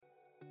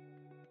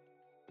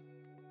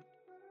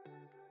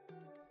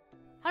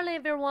Hello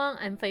everyone,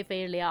 I'm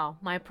Feifei Liao.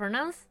 My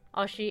pronouns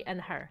are she and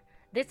her.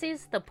 This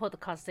is the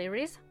podcast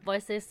series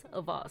Voices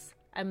of Us.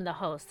 I'm the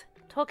host,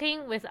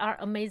 talking with our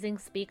amazing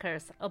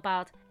speakers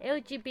about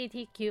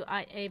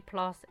LGBTQIA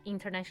plus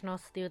international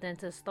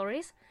student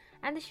stories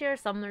and share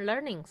some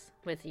learnings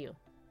with you.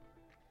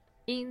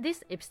 In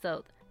this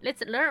episode,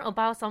 let's learn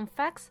about some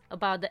facts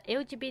about the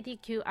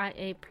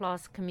LGBTQIA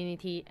plus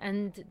community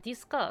and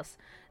discuss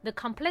the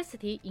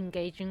complexity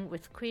engaging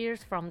with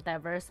queers from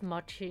diverse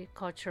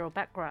multicultural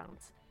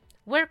backgrounds.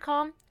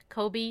 Welcome,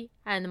 Kobe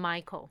and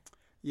Michael.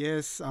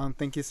 Yes,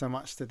 thank you so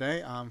much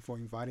today for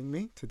inviting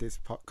me to this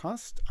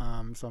podcast.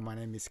 So my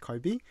name is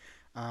Kobe.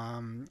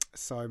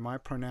 So my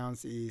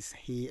pronouns is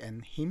he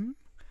and him.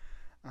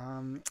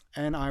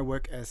 And I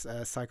work as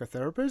a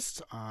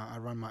psychotherapist. I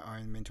run my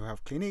own mental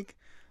health clinic.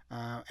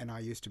 And I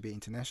used to be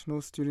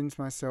international student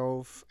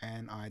myself,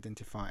 and I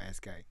identify as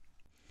gay.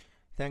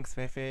 Thanks,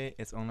 Feifei.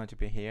 It's an honor to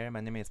be here.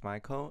 My name is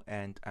Michael,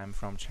 and I'm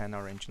from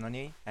China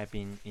originally. I've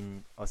been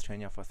in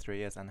Australia for 3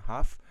 years and a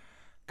half.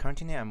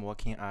 Currently, I'm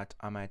working at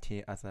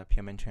MIT as a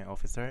peer mentoring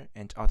officer,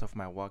 and out of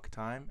my work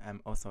time,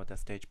 I'm also the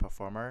stage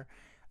performer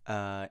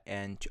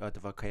and to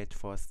advocate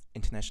for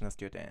international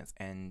students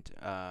and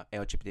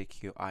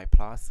LGBTQI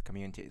plus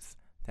communities.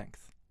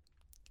 Thanks.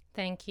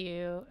 Thank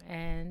you.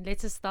 And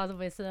let's start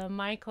with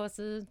Michael's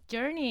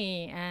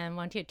journey and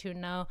wanted to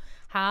know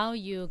how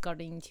you got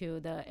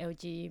into the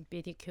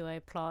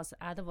LGBTQI plus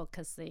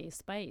advocacy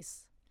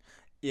space.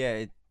 Yeah,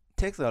 it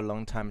takes a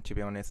long time, to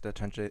be honest.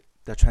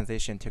 The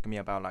transition took me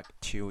about like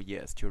 2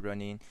 years to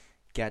really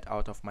get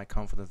out of my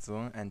comfort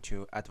zone and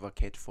to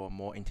advocate for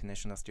more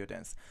international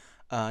students.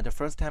 The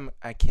first time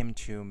I came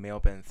to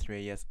Melbourne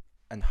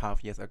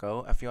 3.5 years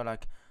ago, I feel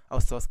like I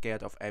was so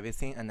scared of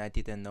everything and I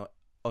didn't know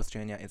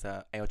Australia is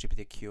a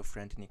LGBTQ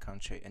friendly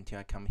country until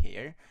I come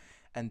here.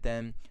 And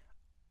then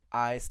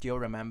I still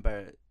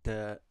remember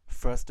the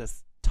first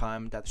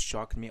time that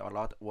shocked me a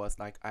lot was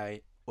like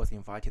I was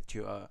invited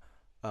to a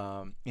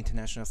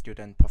international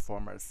student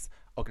performers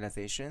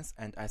organizations,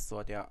 and I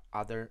saw there are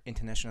other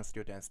international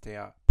students. They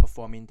are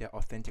performing their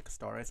authentic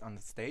stories on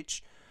the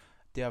stage.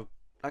 They are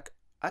like,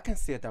 I can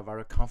see they're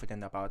very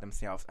confident about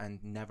themselves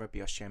and never be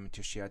ashamed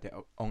to share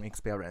their own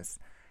experience.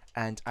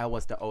 And I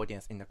was the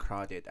audience in the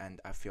crowded, and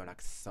I feel like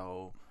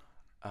so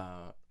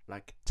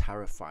like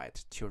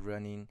terrified to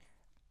running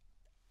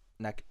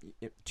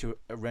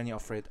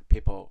afraid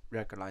people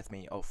recognize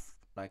me of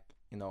like,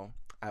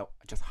 I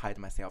just hide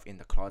myself in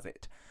the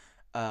closet.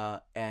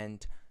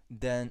 And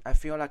then I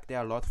feel like there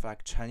are a lot of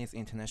like Chinese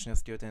international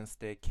students.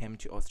 They came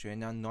to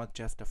Australia not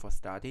just for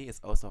study,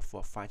 it's also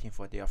for fighting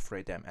for their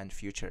freedom and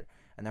future.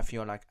 And I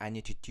feel like I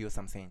need to do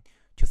something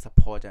to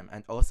support them,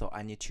 and also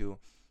I need to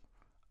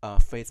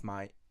face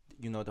the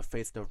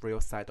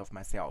real side of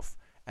myself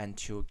and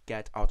to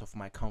get out of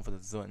my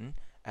comfort zone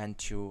and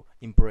to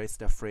embrace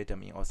the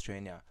freedom in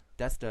Australia.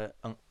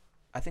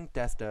 I think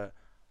that's the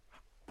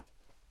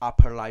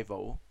upper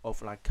level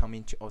of like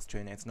coming to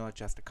Australia. It's not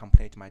just to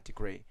complete my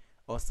degree,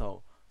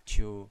 also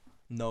to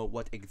know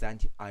what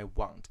exactly I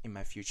want in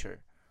my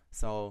future.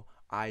 So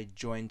I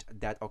joined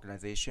that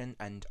organization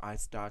and I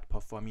start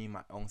performing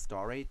my own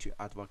story to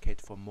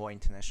advocate for more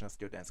international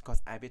students,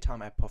 because every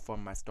time I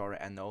perform my story,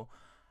 I know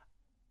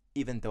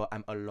even though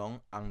I'm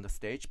alone on the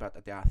stage,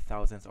 but there are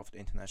thousands of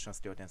international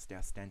students that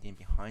are standing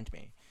behind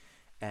me.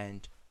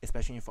 And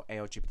especially for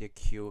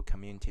LGBTQ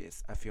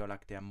communities, I feel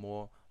like they're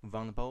more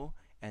vulnerable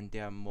and they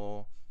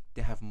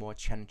have more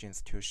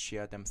challenges to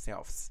share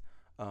themselves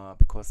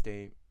because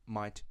they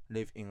might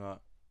live in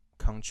a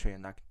country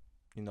and like,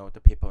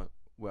 the people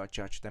will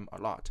judge them a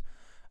lot.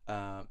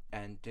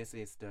 And this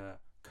is the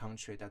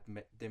country that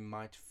they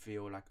might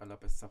feel like a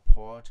lot of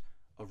support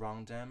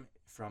around them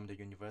from the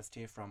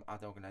university, from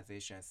other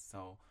organizations.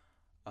 So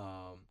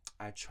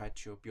I try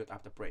to build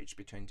up the bridge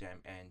between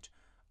them and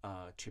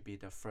to be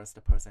the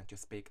first person to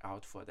speak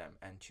out for them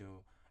and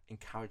to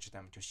encourage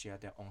them to share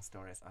their own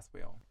stories as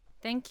well.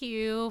 Thank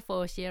you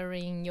for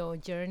sharing your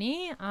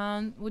journey.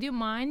 Would you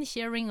mind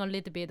sharing a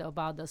little bit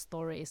about the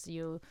stories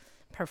you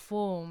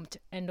performed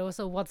and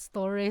also what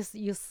stories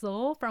you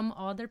saw from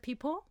other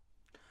people?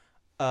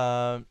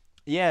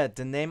 Yeah,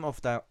 the name of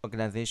the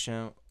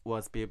organization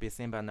was BB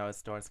Simba Now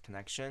Stories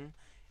Connection,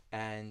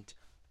 and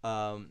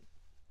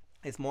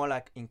it's more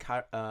like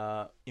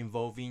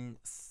involving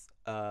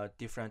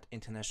different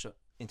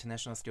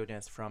international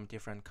students from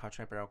different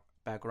cultural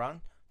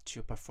background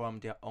to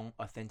perform their own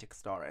authentic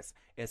stories.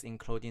 It's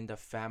including the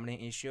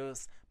family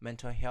issues,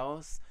 mental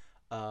health,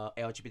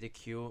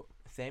 LGBTQ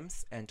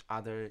themes, and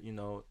other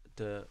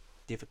the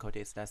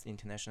difficulties that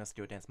international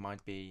students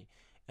might be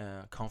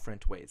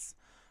confront with.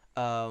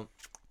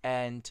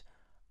 And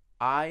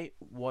I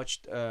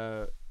watched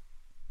some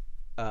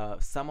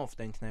of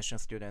the international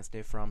students.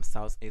 They're from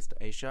Southeast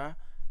Asia,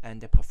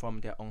 and they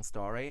perform their own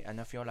story. And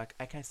I feel like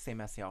I can see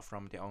myself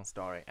from their own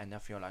story. And I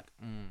feel like,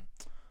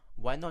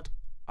 why not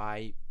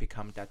I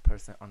become that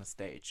person on the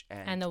stage?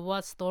 And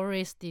what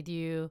stories did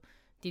you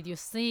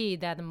see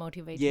that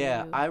motivated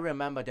yeah, you? I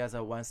remember there's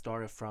one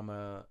story from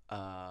a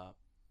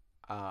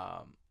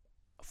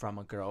from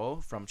a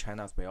girl from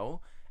China as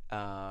well,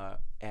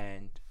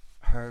 and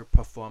her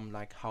perform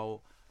like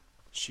how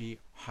she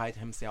hid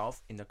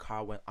himself in the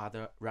car when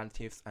other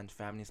relatives and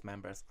family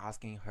members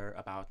asking her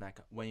about like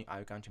when are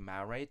you going to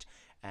marry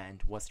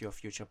and what's your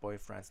future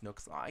boyfriend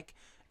looks like,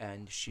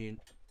 and she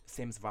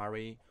seems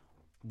very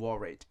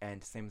worried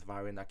and seems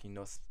very like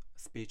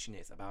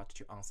speechless about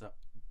to answer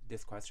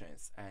these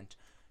questions, and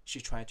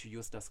she tried to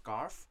use the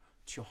scarf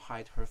to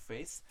hide her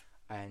face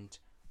and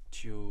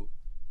to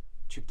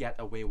get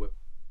away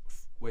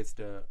with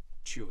the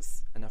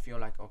truth. And I feel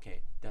like,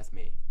 okay, that's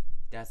me,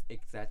 that's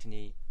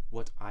exactly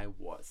what I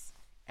was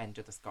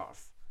under the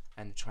scarf,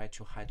 and try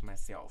to hide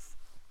myself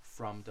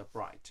from the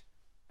bright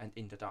and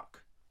in the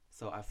dark.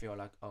 So I feel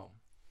like, oh,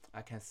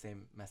 I can see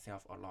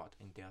myself a lot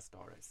in their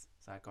stories,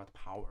 so I got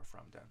power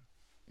from them.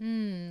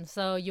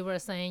 So you were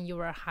saying you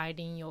were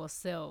hiding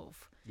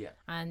yourself, Yeah.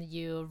 and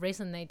you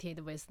resonated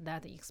with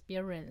that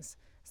experience.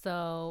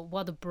 So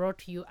what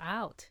brought you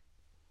out?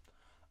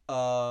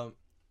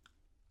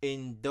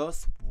 In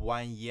those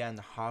 1 year and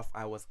a half,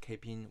 I was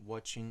keeping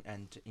watching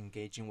and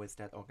engaging with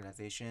that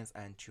organizations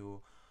and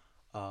to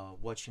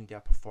watching their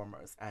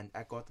performers, and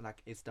I got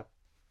like it's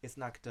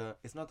not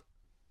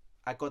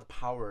I got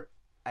power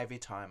every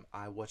time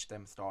I watch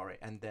them story.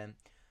 And then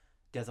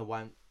there's a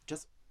one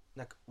just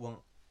like when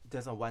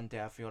there's a one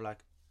day I feel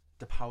like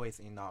the power is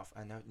enough,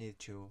 and I need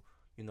to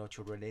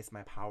to release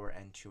my power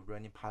and to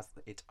really pass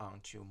it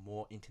on to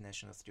more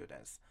international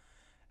students.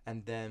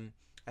 And then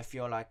I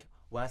feel like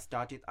when I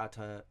started at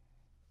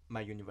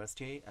my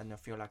university, and I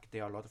feel like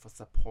there are a lot of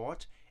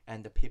support,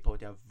 and the people,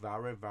 they are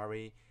very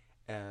very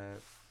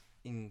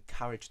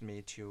encouraged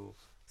me to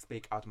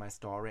speak out my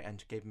story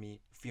and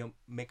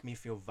make me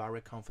feel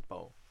very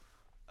comfortable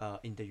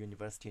in the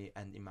university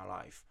and in my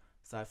life.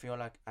 So I feel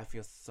like I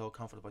feel so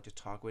comfortable to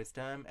talk with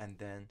them, and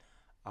then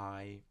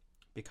I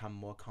become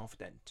more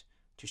confident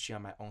to share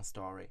my own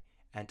story.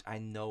 And I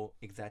know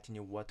exactly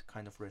what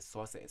kind of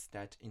resources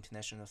that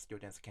international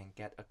students can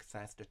get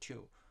access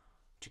to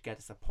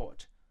get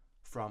support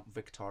from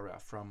Victoria,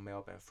 from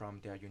Melbourne, from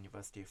their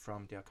university,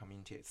 from their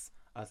communities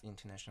as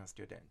international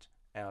student,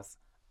 as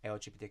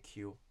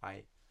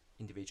LGBTQI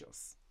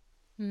individuals.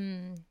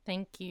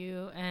 Thank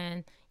you.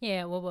 And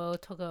yeah, we will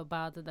talk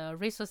about the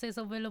resources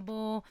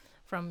available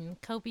from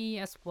Kobe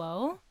as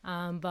well.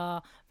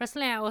 But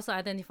firstly, I also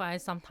identify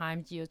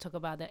sometimes you talk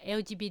about the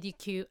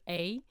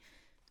LGBTQA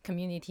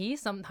community.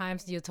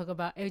 Sometimes you talk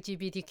about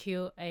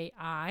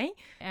LGBTQAI,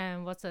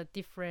 and what's the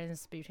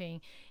difference between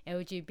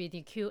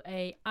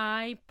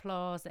LGBTQAI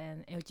plus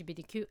and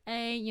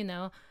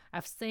LGBTQA.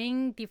 I've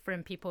seen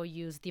different people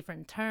use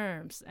different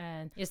terms,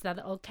 and is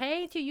that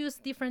okay to use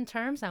different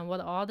terms, and what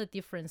are the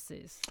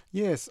differences?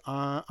 Yes,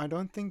 I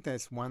don't think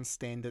there's one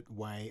standard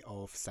way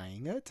of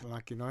saying it.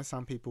 Like,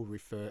 some people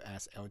refer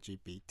as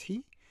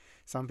LGBT,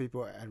 some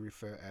people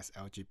refer as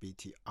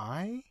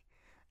LGBTI,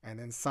 and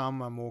then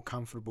some are more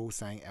comfortable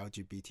saying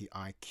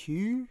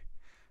LGBTIQ.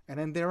 And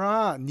then there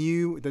are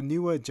the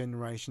newer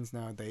generations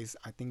nowadays,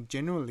 I think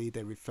generally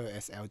they refer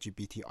as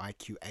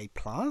LGBTIQA+,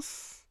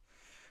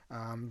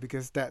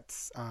 because that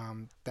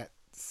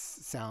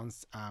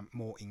sounds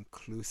more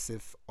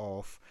inclusive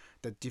of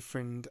the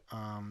different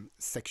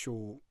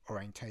sexual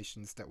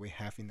orientations that we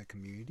have in the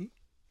community.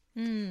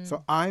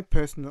 So I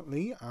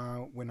personally,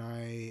 when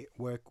I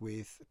work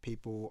with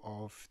people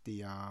of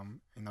the,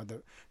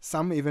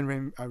 some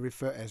even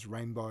refer as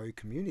rainbow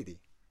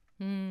community,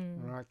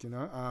 right?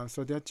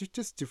 So they're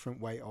just different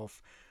way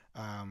of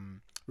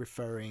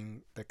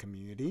referring the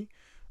community.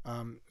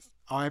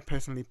 I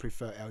personally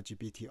prefer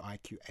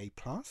LGBTIQA+,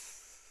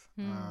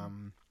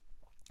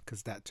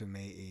 because that to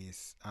me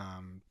is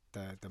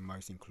the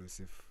most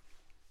inclusive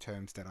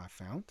terms that I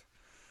found.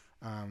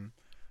 And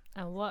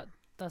what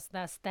does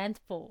that stand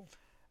for?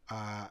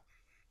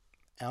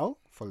 L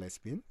for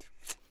lesbian,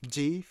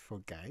 G for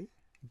gay,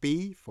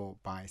 B for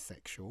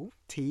bisexual,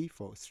 T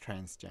for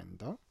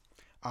transgender,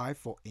 I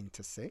for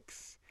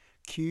intersex,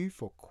 Q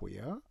for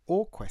queer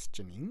or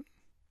questioning,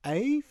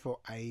 A for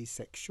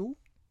asexual,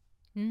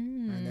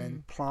 and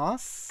then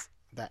plus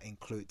that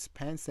includes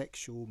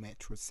pansexual,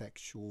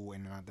 metrosexual,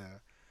 and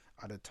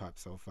other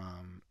types of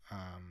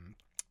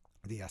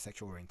the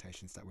sexual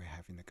orientations that we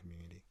have in the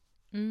community.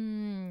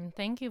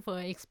 Thank you for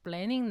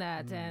explaining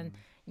that. And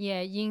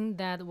yeah, in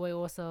that we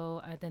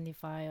also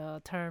identify a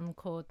term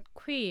called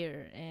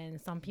queer,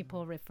 and some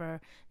people refer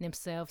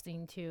themselves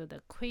into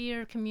the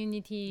queer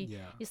community.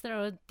 Yeah. Is there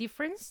a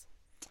difference?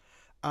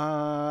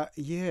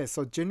 Yeah,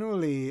 so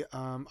generally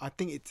I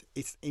think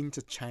it's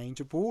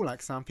interchangeable.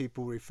 Like some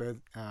people refer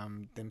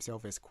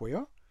themselves as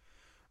queer.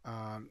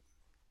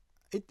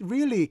 It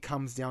really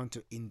comes down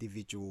to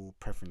individual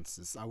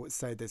preferences. I would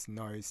say there's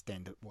no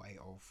standard way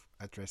of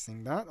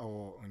addressing that,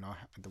 or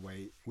the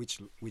way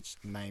which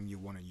name you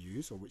want to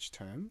use or which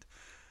term.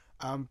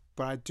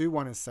 But I do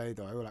want to say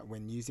though, like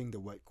when using the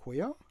word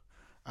queer,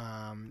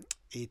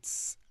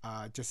 it's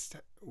just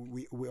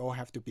we all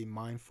have to be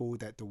mindful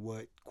that the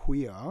word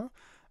queer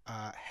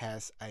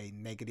has a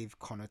negative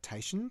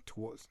connotation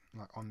towards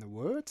on the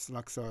words.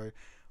 Like so,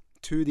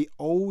 to the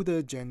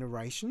older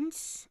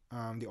generations,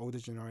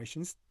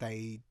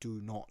 they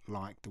do not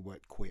like the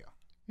word queer.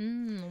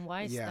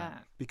 Why is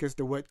that? Because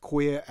the word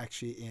queer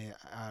actually,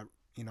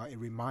 it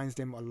reminds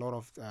them a lot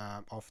of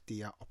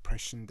the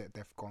oppression that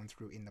they've gone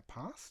through in the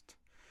past.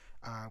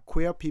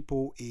 Queer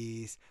people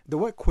the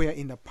word queer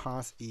in the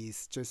past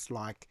is just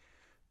like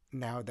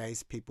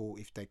nowadays people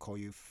if they call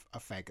you a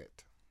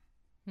faggot.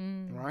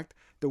 Right?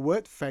 The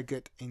word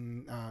faggot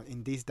in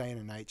this day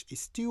and age is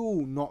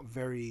still not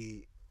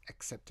very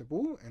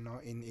acceptable,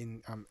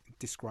 in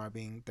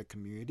describing the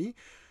community.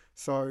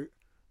 So,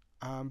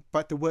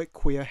 but the word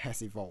queer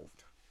has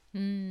evolved,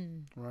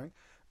 right?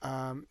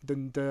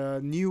 The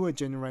newer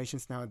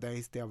generations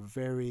nowadays, they are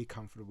very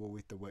comfortable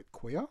with the word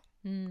queer,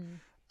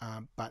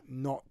 but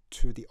not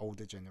to the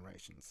older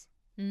generations.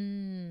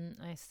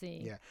 I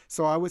see. Yeah.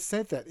 So I would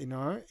say that,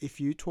 if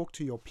you talk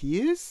to your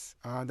peers,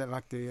 that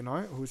like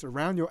who's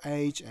around your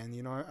age and,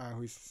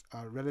 who's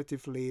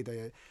relatively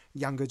the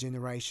younger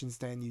generations,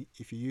 then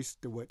if you use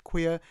the word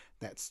queer,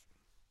 that's,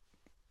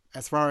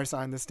 as far as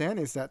I understand,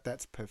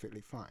 that's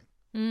perfectly fine.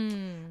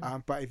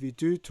 But if you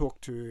do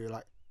talk to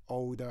like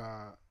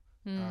older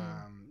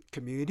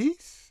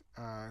communities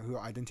who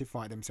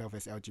identify themselves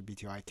as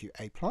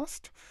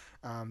LGBTIQA+,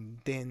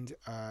 then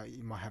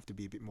you might have to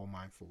be a bit more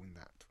mindful in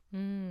that.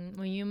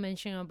 When you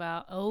mention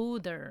about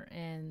older,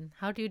 and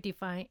how do you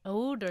define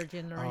older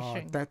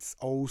generation? That's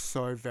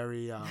also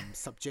very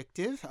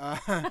subjective.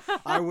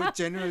 I would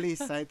generally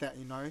say that,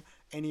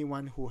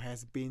 anyone who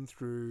has been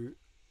through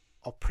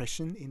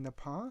oppression in the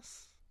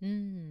past,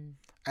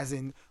 as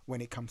in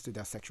when it comes to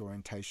their sexual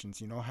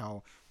orientations,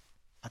 how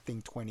I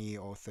think 20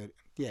 or 30,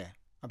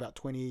 about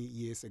 20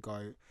 years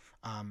ago,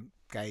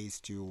 gays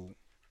still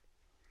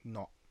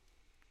not,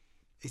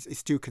 it's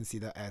still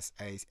considered as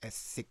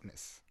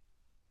sickness.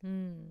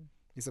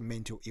 It's a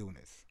mental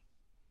illness,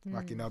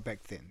 like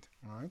back then,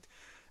 right?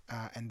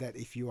 And that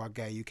if you are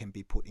gay, you can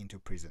be put into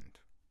prison.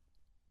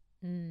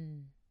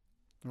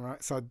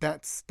 Right, so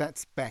that's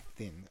back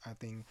then. I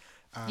think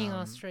in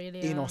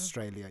Australia. In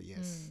Australia,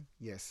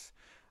 yes.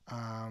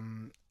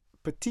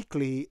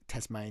 Particularly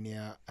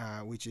Tasmania,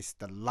 which is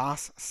the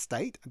last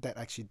state that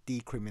actually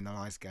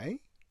decriminalized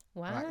gay.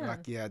 Wow.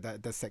 Like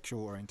the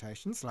sexual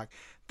orientations. Like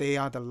they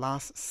are the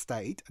last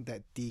state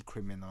that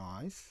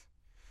decriminalize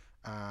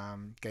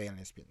gay and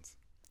lesbians.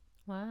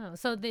 Wow.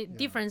 So the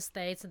different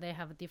states, they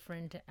have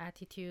different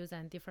attitudes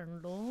and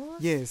different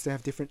laws? Yes, they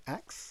have different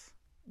acts.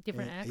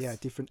 Different acts? Yeah,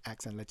 different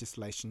acts and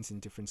legislations in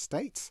different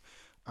states.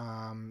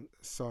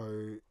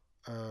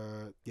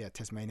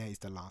 Tasmania is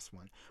the last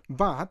one.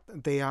 But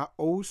they are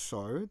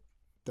also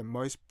the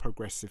most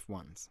progressive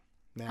ones.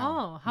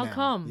 Now, how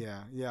come?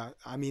 Yeah.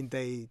 I mean,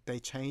 they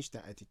changed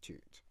their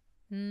attitude.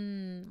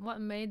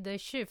 What made the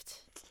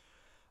shift?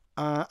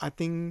 I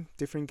think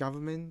different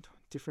government,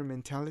 different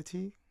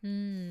mentality,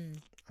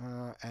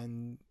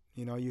 and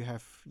you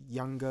have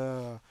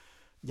younger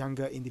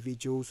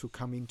individuals who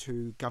come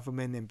into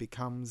government and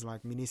becomes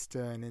like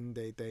minister, and then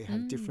they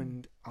have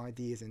different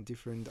ideas and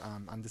different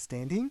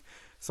understanding.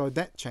 So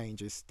that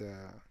changes the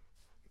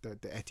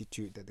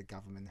attitude that the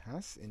government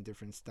has in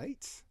different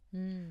states.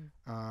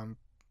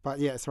 But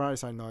yeah, as far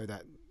as I know,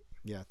 that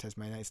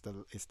Tasmania is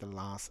the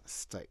last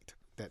state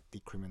that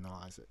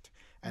decriminalized it,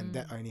 and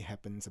that only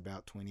happens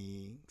about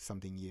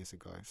 20-something years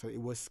ago. So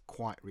it was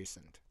quite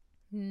recent.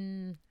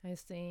 I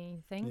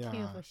see. Thank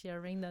you for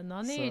sharing the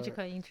knowledge.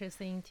 Quite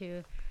interesting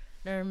to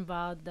learn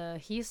about the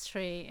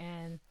history,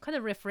 and kind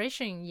of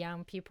refreshing.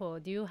 Young people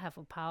do have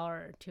a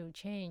power to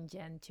change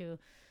and to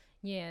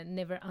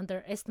never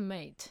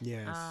underestimate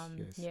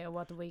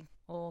what we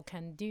all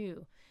can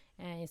do.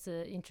 And it's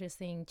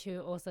interesting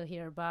to also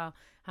hear about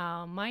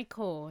how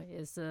Michael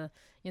is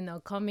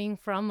coming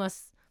from a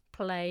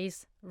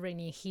place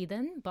really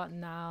hidden, but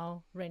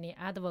now really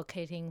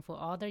advocating for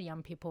other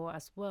young people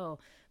as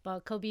well.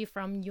 But Kobe,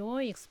 from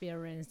your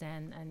experience,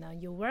 and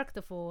you worked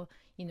for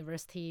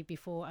university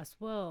before as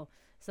well,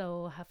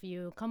 so have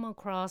you come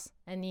across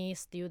any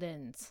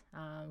students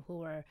who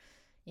were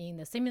in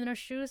the similar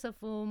shoes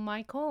of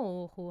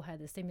Michael, who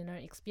had similar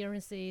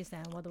experiences,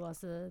 and what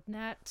was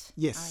that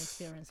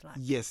experience like?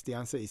 Yes, the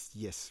answer is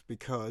yes,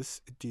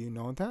 because do you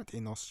know that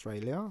in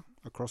Australia,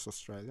 across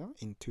Australia,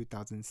 in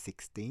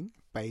 2016,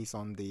 based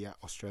on the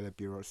Australia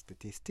Bureau of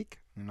Statistics,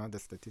 the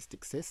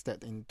statistic says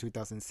that in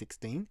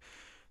 2016,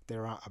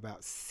 there are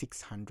about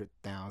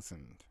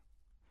 600,000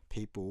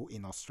 people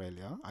in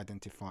Australia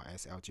identify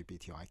as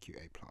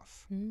LGBTIQA+.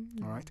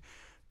 All right?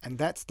 And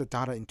that's the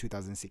data in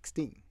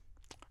 2016.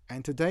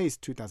 And today is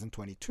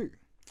 2022.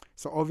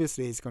 So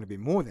obviously it's going to be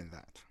more than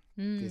that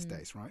these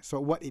days, right? So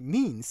what it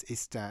means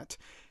is that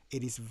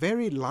it is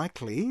very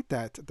likely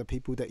that the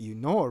people that you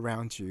know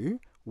around you,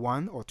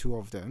 one or two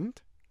of them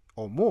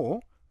or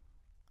more,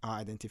 are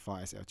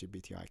identified as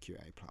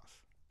LGBTIQA+.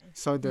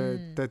 So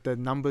the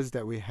numbers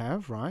that we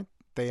have, right?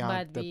 They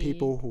are the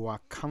people who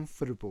are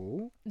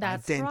comfortable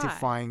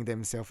identifying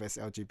themselves as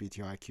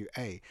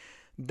LGBTIQA.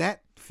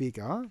 That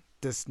figure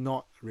does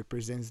not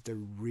represent the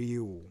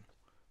real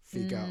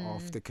figure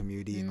of the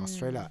community in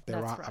Australia.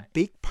 There that's are a right.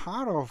 big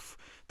part of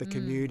the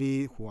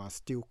community who are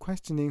still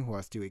questioning, who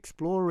are still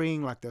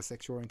exploring like their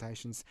sexual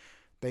orientations.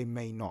 They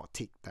may not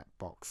tick that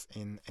box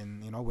in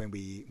when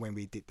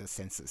we did the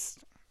census,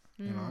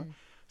 you know.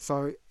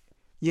 So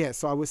yeah,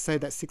 so I would say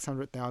that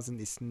 600,000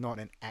 is not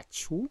an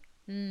actual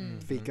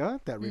figure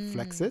that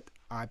reflects it.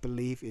 I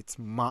believe it's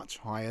much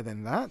higher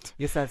than that.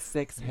 You said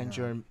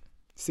 600,000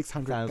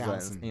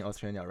 600,000 in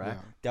Australia, right?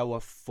 Yeah. There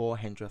were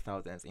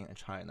 400,000 in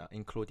China,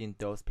 including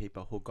those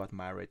people who got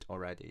married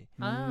already.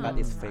 Oh, That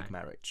is right. fake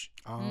marriage.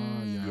 Oh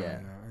Yeah.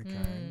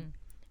 okay.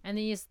 And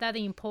is that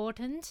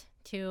important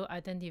to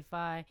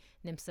identify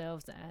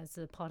themselves as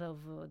a part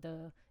of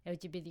the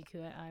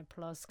LGBTQI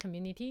plus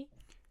community?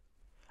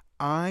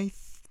 I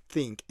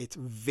think it's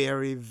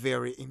very,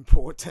 very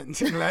important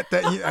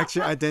that you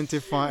actually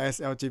identify as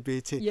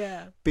LGBT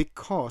Yeah.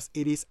 because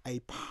it is a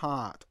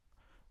part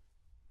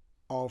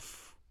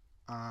of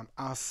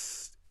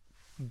us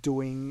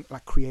doing,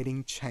 like,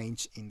 creating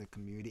change in the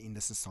community, in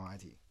the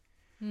society.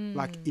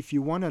 Like, if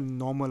you want to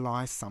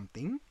normalize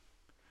something,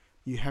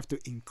 you have to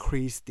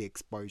increase the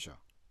exposure.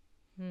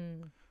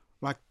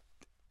 Like,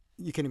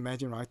 you can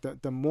imagine, right?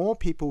 The more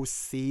people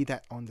see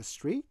that on the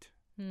street,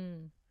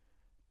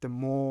 the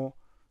more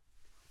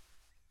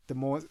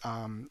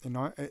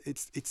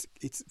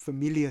it's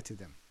familiar to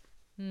them,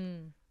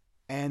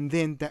 and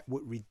then that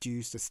would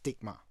reduce the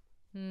stigma.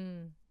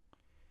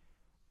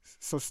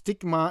 So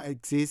stigma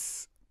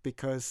exists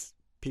because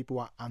people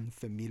are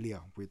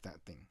unfamiliar with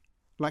that thing.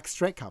 Like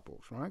straight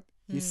couples, right?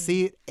 You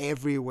see it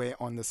everywhere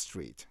on the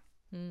street,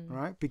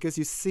 right? Because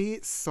you see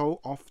it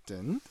so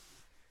often.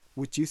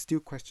 Would you still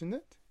question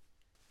it?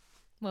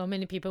 Well,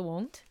 many people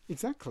won't.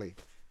 Exactly.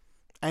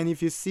 And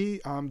if you see,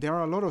 there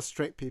are a lot of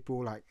straight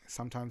people, like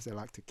sometimes they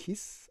like to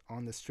kiss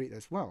on the street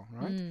as well,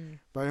 right?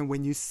 But then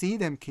when you see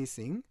them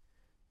kissing,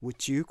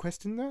 would you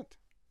question that?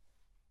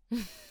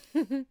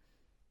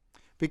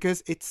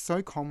 Because it's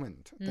so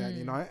common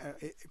that,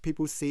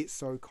 people see it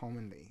so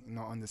commonly,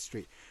 on the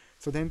street.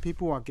 So then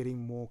people are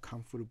getting more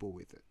comfortable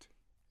with it.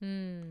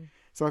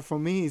 So for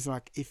me, it's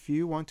like, if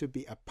you want to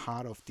be a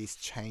part of this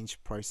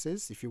change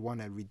process, if you want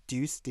to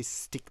reduce this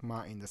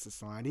stigma in the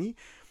society,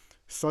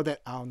 so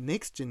that our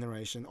next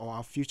generation or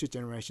our future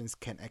generations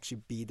can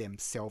actually be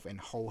themselves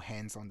and hold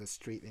hands on the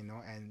street,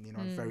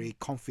 very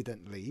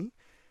confidently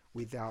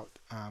without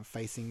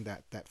facing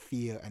that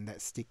fear and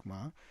that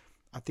stigma,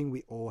 I think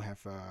we all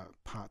have a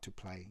part to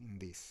play in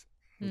this,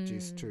 which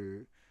is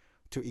to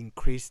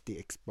increase the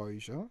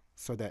exposure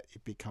so that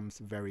it becomes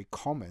very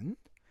common.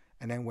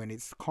 And then when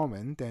it's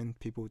common, then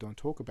people don't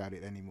talk about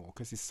it anymore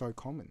because it's so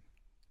common.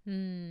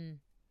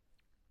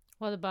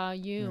 What about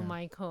you, Yeah.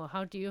 Michael?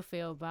 How do you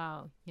feel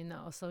about,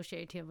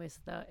 associated with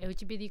the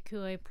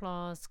LGBTQA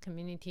plus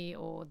community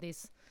or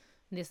this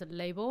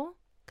label?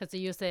 Because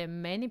you say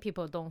many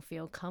people don't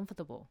feel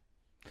comfortable.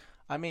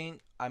 I mean,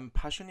 I'm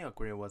partially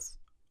agree with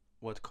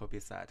what Kobe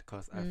said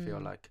because I feel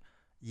like,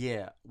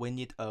 we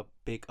need a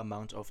big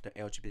amount of the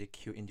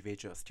LGBTQ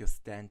individuals to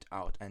stand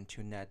out and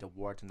to let the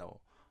world know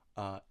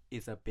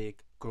is a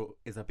big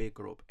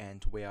group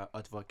and we are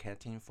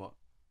advocating for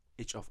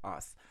each of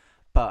us.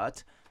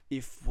 But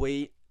if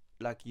we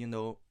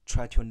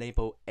try to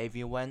label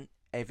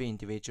every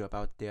individual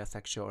about their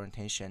sexual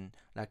orientation,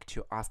 like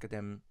to ask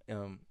them,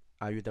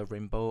 are you the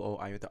rainbow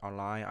or are you the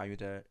ally, are you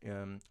the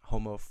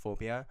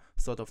homophobia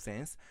sort of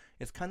things,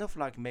 it's kind of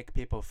like make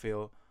people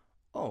feel,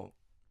 oh,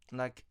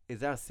 like,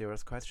 is that a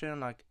serious question?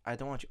 Like, I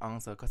don't want to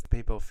answer because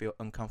people feel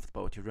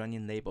uncomfortable to really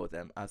label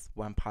them as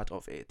one part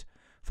of it,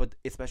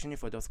 especially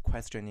for those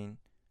questioning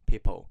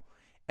people.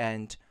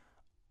 And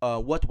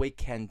what we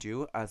can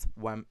do as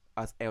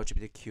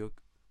LGBTQA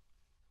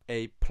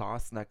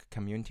plus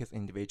communities,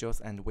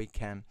 individuals, and we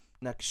can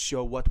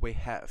show what we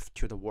have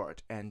to the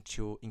world and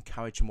to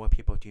encourage more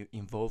people to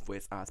involve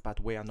with us,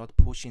 but we are not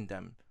pushing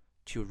them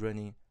to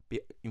really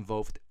be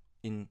involved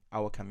in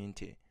our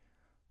community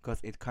because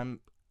it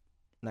can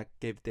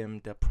give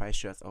them the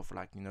pressures of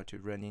to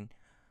really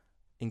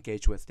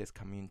engage with this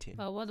community.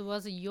 But what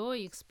was your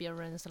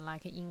experience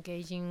like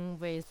engaging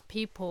with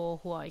people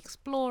who are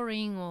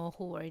exploring or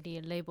who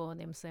already label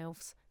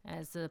themselves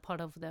as a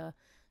part of the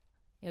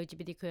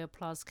LGBTQI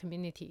plus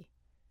community?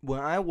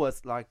 When I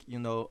was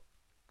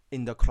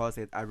in the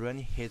closet, I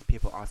really hate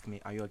people ask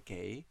me, are you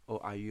gay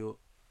or are you...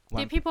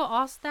 Did people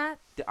ask that?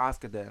 They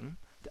ask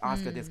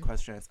these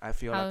questions. I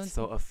feel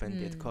so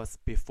offended because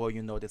before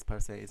this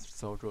person is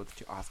so rude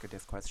to ask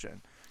this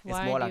question. It's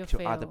Why more do like you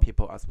to other feel-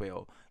 people as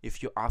well.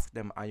 If you ask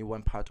them, are you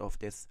one part of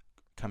this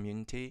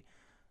community?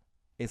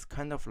 It's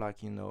kind of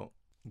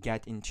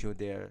get into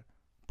their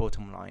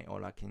bottom line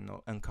or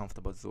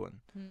uncomfortable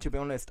zone. To be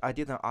honest, I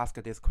didn't ask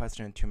this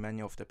question to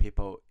many of the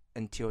people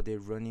until they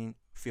really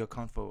feel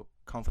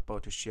comfortable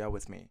to share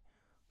with me,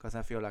 because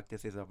I feel like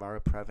this is a very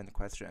private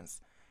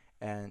questions,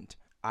 and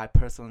I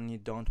personally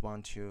don't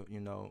want to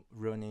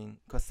running,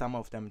 because some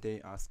of them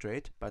they are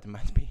straight but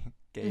might be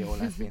gay or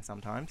lesbian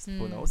sometimes.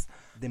 Who knows?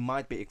 They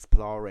might be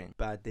exploring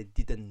but they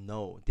didn't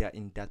know they are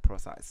in that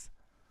process.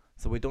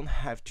 So we don't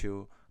have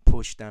to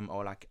push them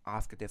or like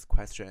ask these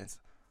questions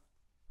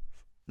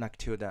like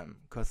to them,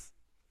 because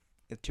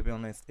to be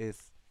honest,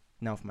 it's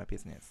none of my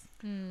business.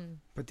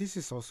 But this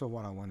is also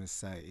what I want to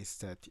say is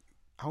that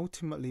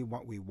ultimately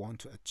what we want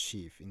to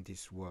achieve in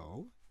this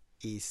world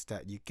is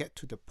that you get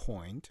to the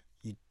point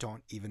you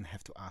don't even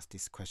have to ask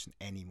this question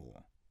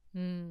anymore.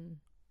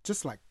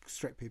 Just like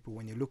straight people,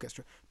 when you look at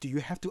straight, do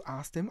you have to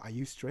ask them, are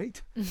you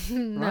straight?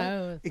 No.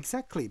 Right?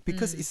 Exactly,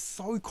 because it's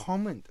so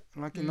common,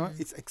 like, you know,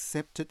 it's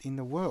accepted in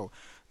the world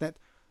that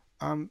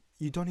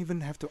you don't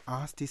even have to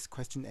ask this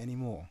question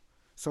anymore.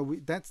 So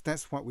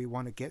that's what we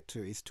want to get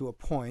to, is to a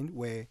point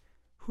where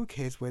who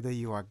cares whether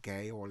you are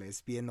gay or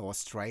lesbian or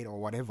straight or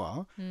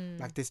whatever,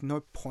 like there's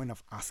no point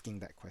of asking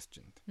that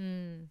question.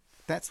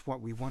 That's what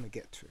we want to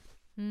get to.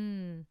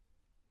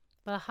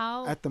 But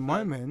how? At the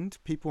moment,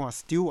 people are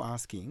still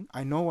asking.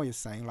 I know what you're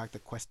saying, like the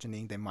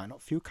questioning, they might not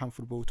feel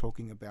comfortable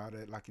talking about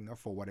it, like, you know,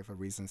 for whatever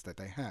reasons that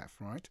they have,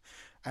 right?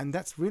 And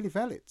that's really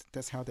valid.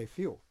 That's how they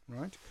feel,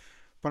 right?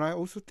 But I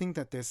also think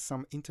that there's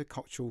some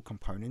intercultural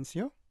components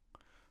here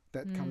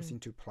that comes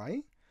into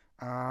play.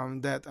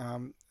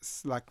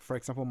 Like, for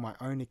example, my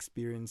own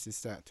experience is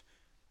that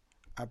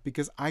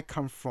because I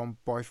come from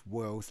both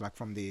worlds, like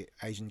from the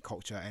Asian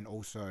culture and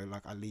also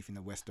like I live in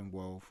the Western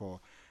world for...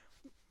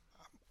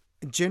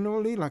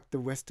 Generally, like the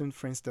Western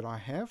friends that I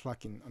have,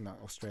 like in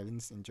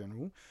Australians in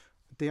general,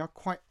 they are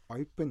quite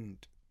open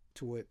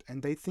to it,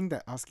 and they think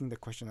that asking the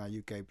question, "Are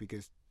you gay?"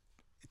 because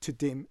to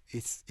them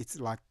it's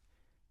like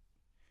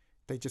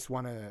they just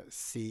want to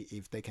see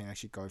if they can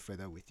actually go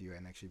further with you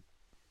and actually,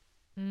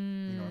 you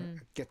know,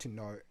 get to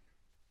know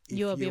if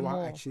You a bit are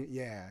more.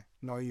 actually,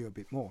 know you a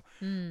bit more.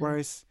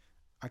 Whereas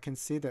I can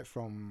see that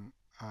from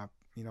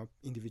you know,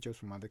 individuals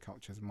from other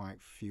cultures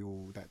might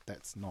feel that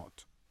that's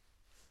not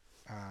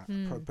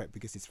appropriate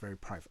because it's very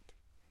private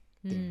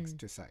things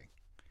to say.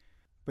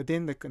 But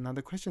then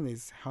another question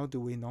is, how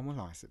do we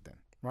normalize it then,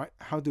 right?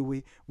 How do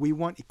we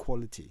want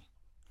equality,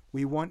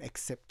 we want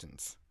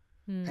acceptance,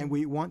 and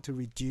we want to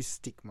reduce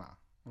stigma,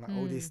 like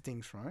all these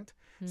things, right?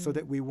 So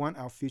that we want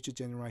our future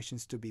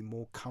generations to be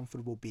more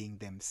comfortable being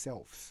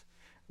themselves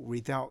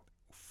without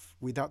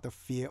the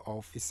fear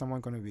of, is someone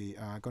going to be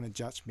going to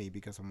judge me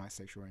because of my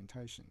sexual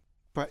orientation?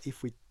 But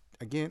if we,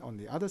 again, on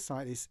the other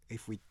side, is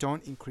if we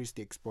don't increase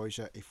the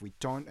exposure, if we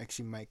don't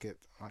actually make it,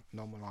 like,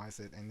 normalize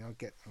it and, you know,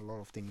 get a lot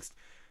of things,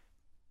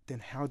 then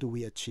how do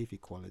we achieve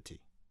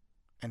equality?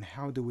 And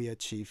how do we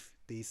achieve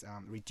these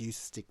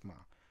reduced stigma?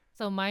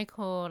 So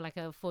Michael, like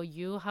for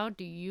you, how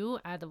do you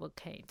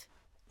advocate?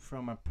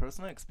 From a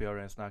personal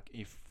experience, like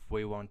if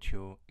we want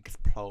to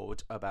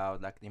explode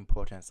about like the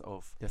importance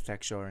of the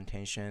sexual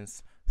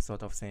orientations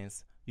sort of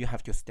things, you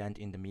have to stand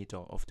in the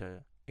middle of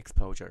the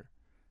exposure.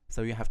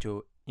 So you have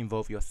to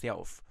involve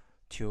yourself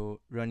to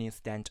really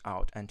stand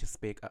out and to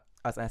speak.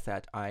 As I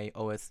said, I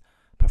always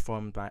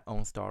perform my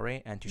own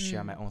story and to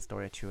share my own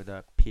story to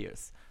the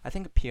peers. I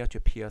think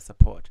peer-to-peer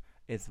support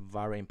is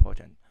very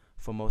important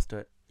for most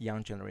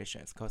young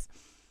generations, because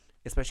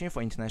especially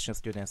for international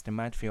students, they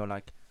might feel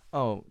like,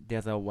 oh,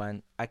 there's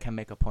I can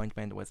make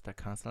appointment with the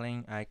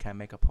counseling, I can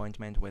make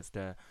appointment with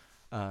the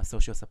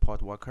social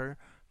support worker,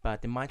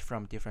 but they might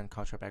from different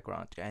cultural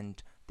background,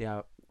 and they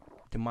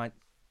might,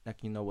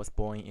 like, you know, was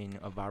born in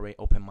a very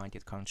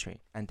open-minded country,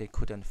 and they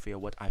couldn't feel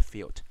what I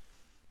felt.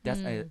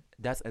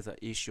 That's as an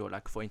issue,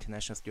 like for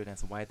international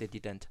students, why they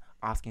didn't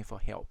asking for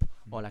help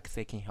or like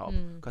seeking help,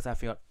 because I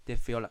feel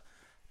like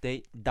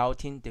they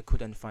doubting they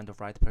couldn't find the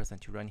right person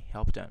to really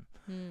help them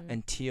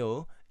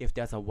until if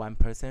there's one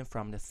person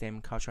from the same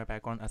cultural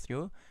background as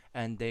you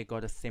and they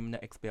got a similar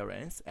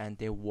experience and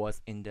they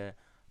was in the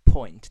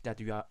point that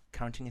you are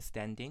currently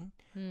standing,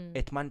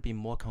 it might be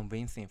more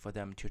convincing for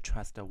them to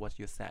trust what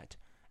you said,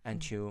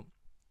 and you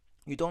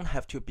don't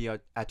have to be an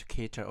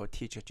educator or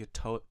teacher to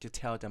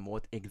tell them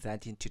what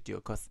exactly to do,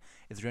 because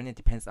it really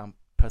depends on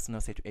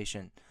personal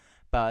situation.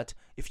 But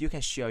if you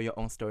can share your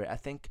own story, I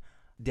think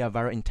they are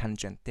very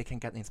intelligent. They can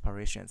get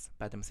inspirations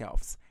by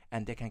themselves,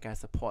 and they can get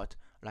support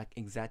like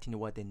exactly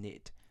what they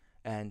need.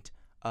 And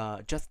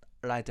just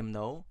let them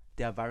know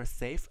they are very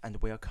safe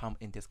and welcome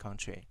in this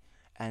country.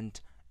 And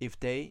if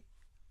they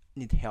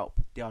need help,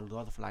 there are a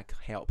lot of like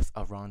helps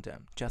around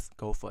them. Just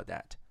go for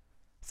that.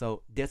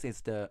 So this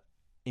is the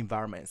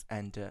environments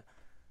and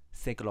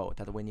signal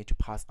that we need to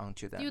pass on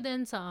to them.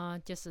 Students are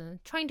just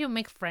trying to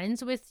make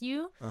friends with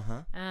you,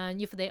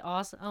 and if they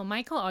ask, "Oh,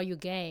 Michael, are you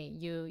gay?"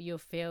 you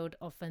feel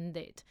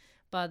offended.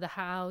 But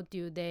how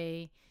do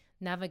they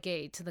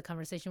navigate the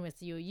conversation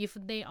with you if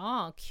they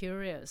are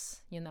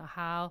curious? You know,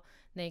 how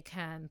they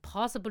can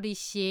possibly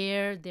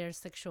share their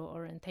sexual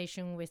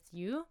orientation with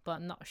you,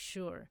 but not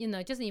sure. You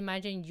know, just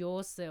imagine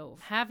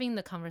yourself having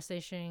the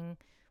conversation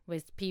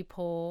with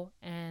people,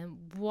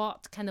 and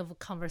what kind of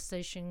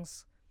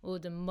conversations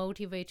would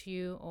motivate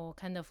you or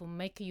kind of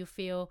make you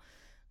feel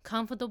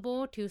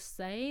comfortable to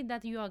say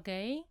that you are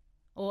gay,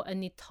 or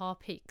any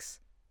topics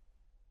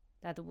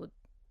that would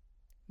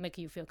make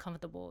you feel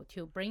comfortable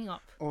to bring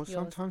up. Or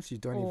sometimes you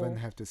don't even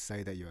have to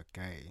say that you're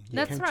gay. You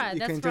That's right.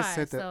 You can just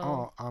say that,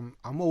 So,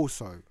 I'm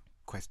also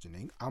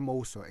questioning. I'm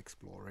also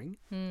exploring.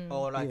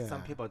 Or like Yeah.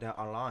 some people they're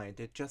online,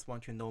 they just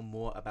want to know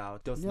more about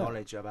those Yeah.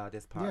 knowledge about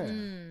this part.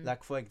 Yeah.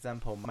 Like for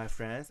example, my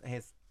friend,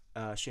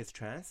 she's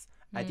trans.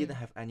 I didn't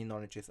have any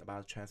knowledge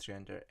about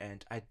transgender, and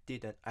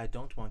I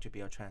don't want to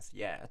be a trans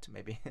yet,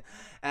 maybe.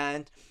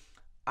 And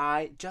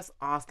I just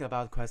ask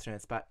about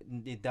questions, but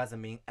it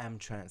doesn't mean I'm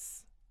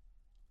trans,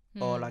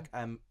 or like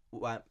I'm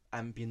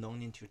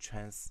belonging to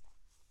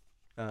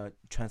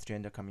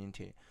transgender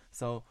community.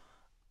 So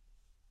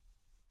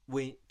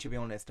to be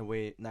honest,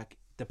 like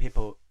the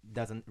people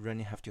doesn't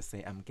really have to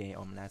say I'm gay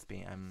or I'm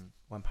lesbian. I'm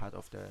one part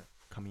of the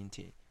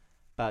community,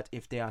 but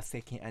if they are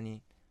seeking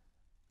any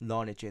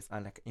knowledges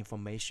and like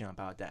information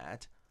about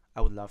that,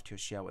 I would love to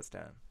share with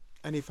them.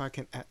 And if I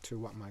can add to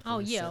what Michael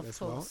has said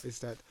as well, is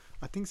that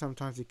I think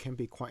sometimes it can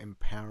be quite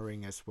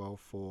empowering as well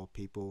for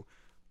people.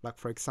 Like,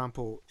 for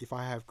example, if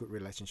I have good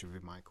relationship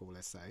with Michael,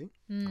 let's say,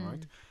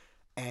 right,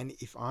 and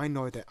if I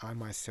know that I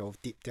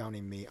myself, deep down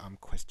in me, I'm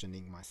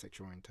questioning my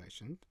sexual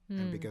orientation,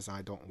 and because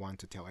I don't want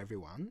to tell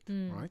everyone,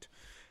 right,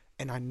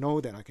 and I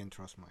know that I can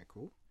trust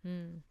Michael,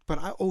 but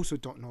I also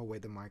don't know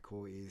whether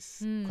Michael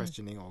is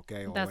questioning or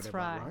gay or whatever,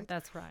 right?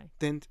 That's right.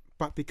 Then,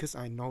 but because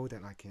I know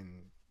that I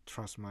can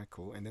trust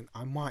Michael, and then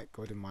I might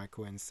go to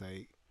Michael and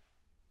say,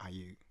 "Are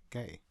you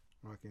gay?"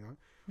 Like, you know,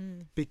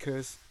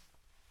 because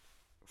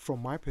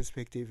from my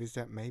perspective is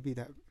that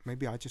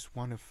maybe I just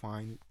want to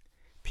find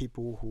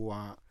people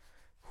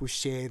who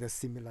share the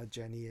similar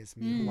journey as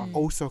me, who are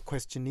also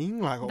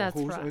questioning, like, or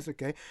who's also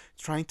gay,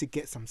 trying to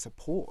get some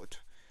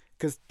support,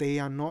 because they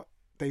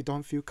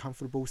don't feel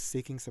comfortable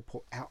seeking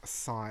support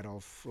outside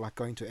of like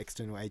going to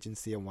external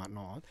agency and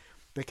whatnot.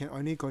 They can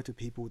only go to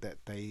people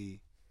that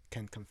they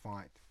can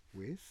confide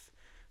with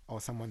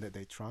or someone that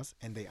they trust,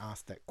 and they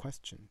ask that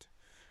question.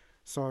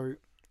 So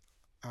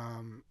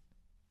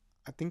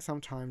I think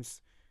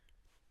sometimes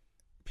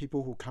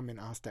people who come and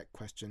ask that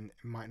question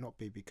might not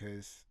be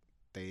because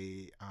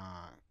they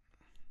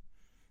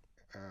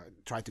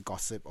try to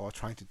gossip or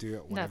try to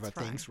do whatever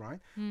things, right?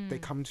 They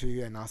come to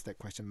you and ask that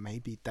question.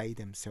 Maybe they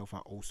themselves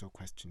are also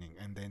questioning,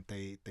 and then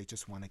they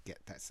just want to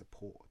get that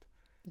support.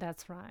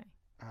 That's right.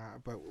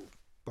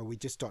 But we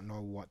just don't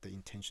know what the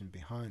intention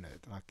behind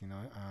it. Like, you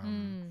know.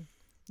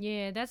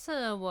 Yeah, that's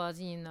what,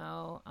 you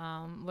know,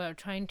 we're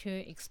trying to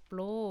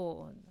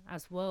explore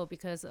as well,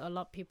 because a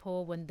lot of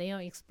people, when they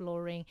are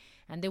exploring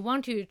and they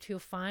want to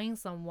find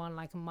someone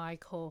like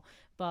Michael,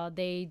 but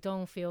they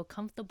don't feel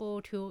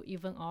comfortable to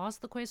even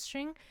ask the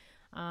question,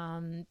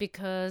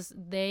 because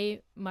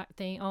they might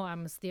think, oh,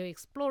 I'm still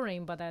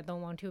exploring, but I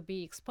don't want to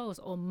be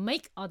exposed, or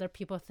make other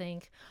people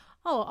think,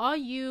 oh, are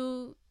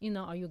you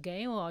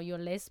gay, or are you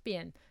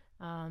lesbian?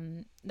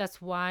 That's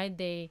why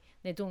they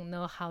don't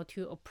know how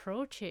to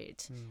approach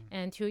it,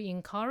 and to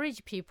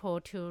encourage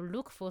people to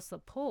look for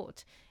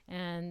support.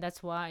 And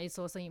that's why it's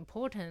also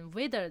important,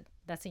 whether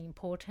that's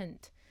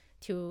important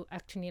to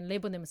actually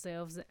label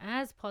themselves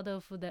as part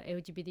of the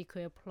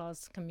LGBTQIA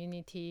plus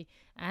community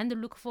and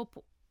look for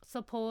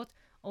support,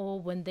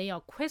 or when they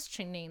are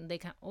questioning, they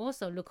can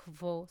also look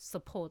for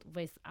support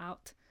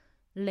without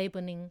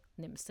labeling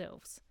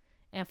themselves.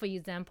 And for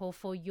example,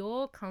 for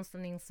your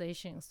counseling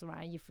sessions,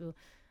 right, if you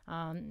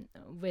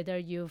whether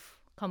you've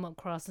come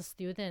across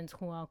students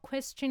who are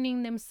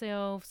questioning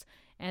themselves,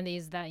 and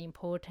is that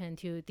important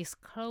to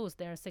disclose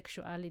their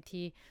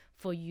sexuality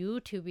for you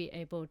to be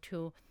able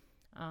to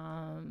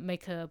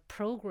make a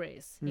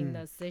progress in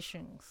the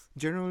sessions?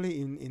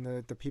 Generally,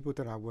 in the people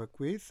that I work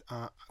with,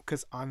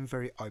 because I'm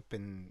very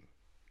open.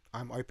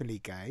 I'm openly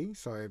gay,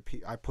 so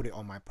I put it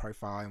on my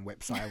profile and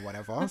website or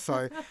whatever.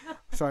 so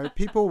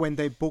people, when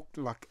they book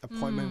like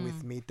appointment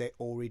with me, they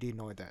already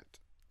know that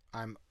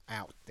I'm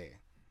out there.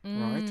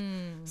 Right,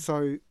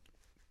 so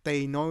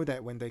they know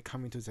that when they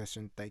come into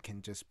session, they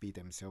can just be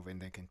themselves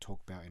and they can talk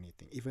about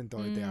anything, even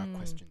though they are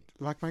questioned.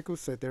 Like Michael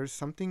said,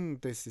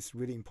 this is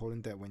really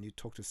important, that when you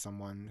talk to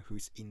someone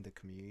who's in the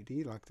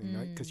community, like, you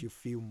know, because you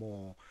feel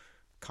more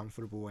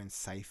comfortable and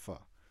safer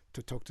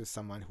to talk to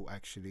someone who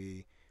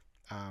actually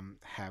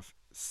have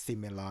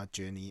similar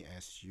journey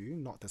as you,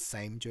 not the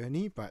same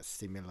journey, but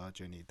similar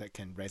journey that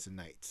can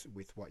resonate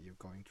with what you're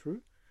going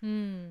through.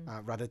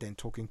 Rather than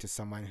talking to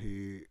someone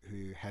who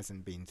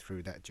hasn't been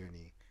through that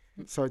journey.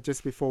 So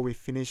just before we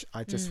finish,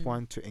 I just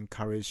want to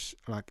encourage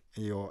like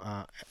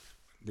the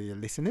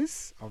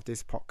listeners of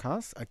this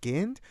podcast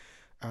again.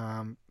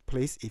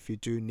 Please, if you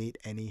do need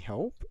any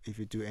help, if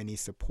you do any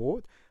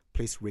support,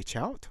 please reach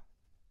out.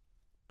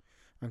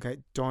 Okay,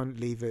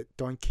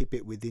 don't keep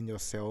it within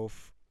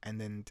yourself, and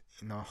then,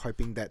 you know,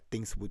 hoping that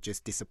things will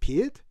just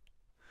disappear.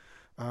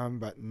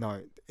 But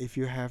no, if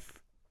you have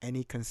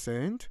any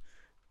concern,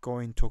 go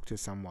and talk to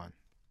someone,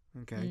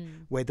 okay?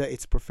 Whether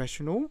it's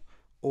professional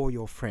or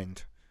your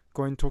friend.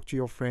 Go and talk to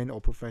your friend or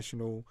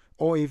professional,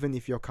 or even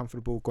if you're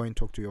comfortable, go and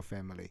talk to your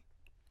family.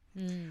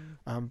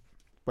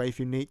 But if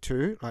you need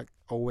to, like,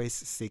 always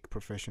seek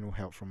professional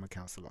help from a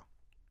counselor,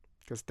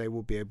 because they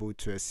will be able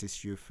to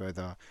assist you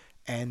further,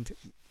 and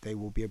they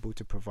will be able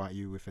to provide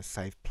you with a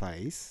safe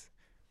place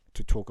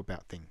to talk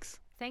about things.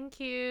 Thank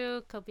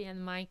you, Kobe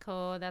and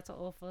Michael. That's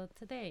all for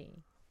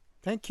today.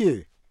 Thank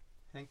you.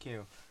 Thank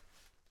you.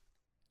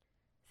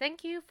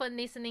 Thank you for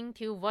listening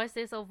to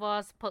Voices of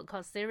Us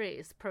podcast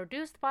series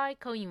produced by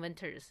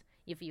Co-Inventors.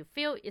 If you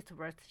feel it's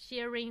worth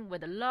sharing,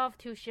 we'd love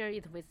to share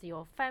it with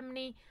your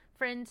family,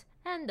 friends,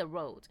 and the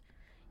world.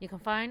 You can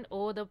find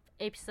all the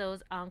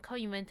episodes on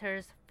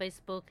Co-Inventors'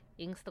 Facebook,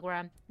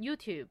 Instagram,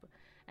 YouTube,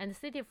 and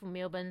City of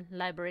Melbourne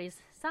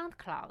Libraries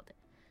SoundCloud.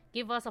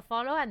 Give us a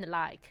follow and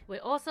like. We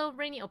also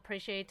really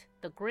appreciate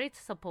the great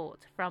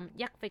support from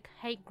Yakvik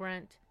Hague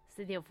Grant,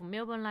 City of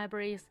Melbourne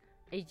Libraries,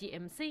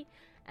 AGMC,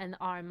 and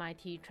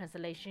RMIT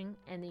Translation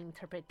and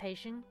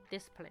Interpretation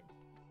Discipline.